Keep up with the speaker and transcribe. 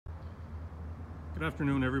Good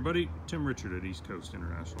afternoon, everybody. Tim Richard at East Coast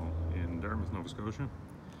International in Dartmouth, Nova Scotia.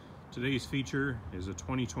 Today's feature is a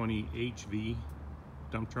 2020 HV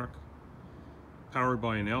dump truck powered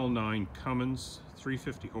by an L9 Cummins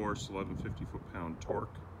 350 horse, 1150 foot-pound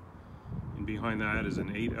torque. And behind that is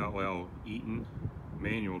an 8LL Eaton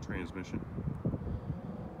manual transmission.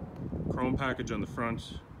 Chrome package on the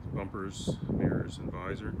front, bumpers, mirrors, and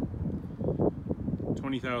visor.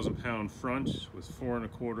 20,000 pound front with 4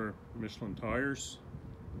 1/4 Michelin tires.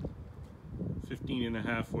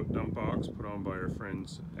 15.5 foot dump box put on by our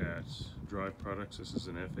friends at Drive Products. This is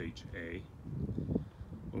an FHA.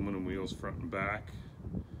 Aluminum wheels front and back.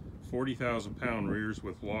 40,000 pound rears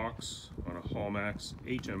with locks on a Hallmax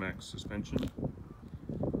HMX suspension.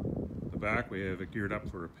 The back we have it geared up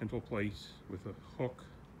for a pintle plate with a hook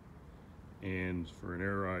and for an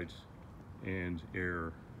air ride and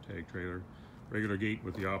air tag trailer. Regular gate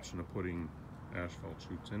with the option of putting asphalt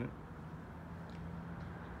chutes in it.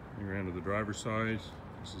 Around to the driver's side,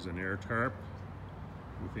 this is an air tarp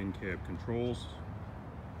with in-cab controls.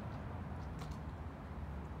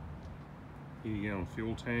 80-gallon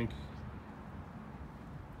fuel tank.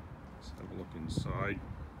 Let's have a look inside.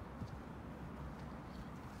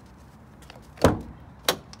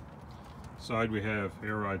 Side we have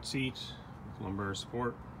air ride seat with lumbar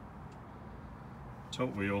support.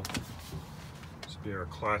 Tilt wheel. This will be our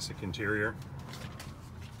classic interior.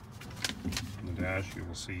 On the dash you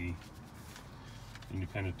will see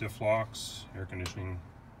independent diff locks, air conditioning,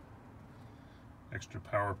 extra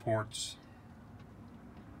power ports,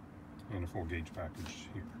 and a full gauge package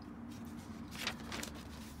here.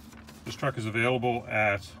 This truck is available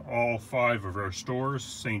at all 5 of our stores: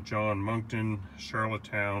 St. John, Moncton,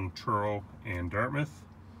 Charlottetown, Truro, and Dartmouth.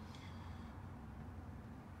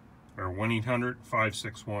 Our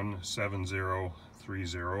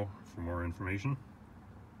 1-800-561-7030 for more information.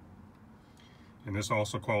 And this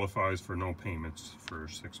also qualifies for no payments for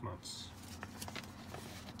 6 months.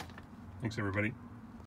 Thanks, everybody.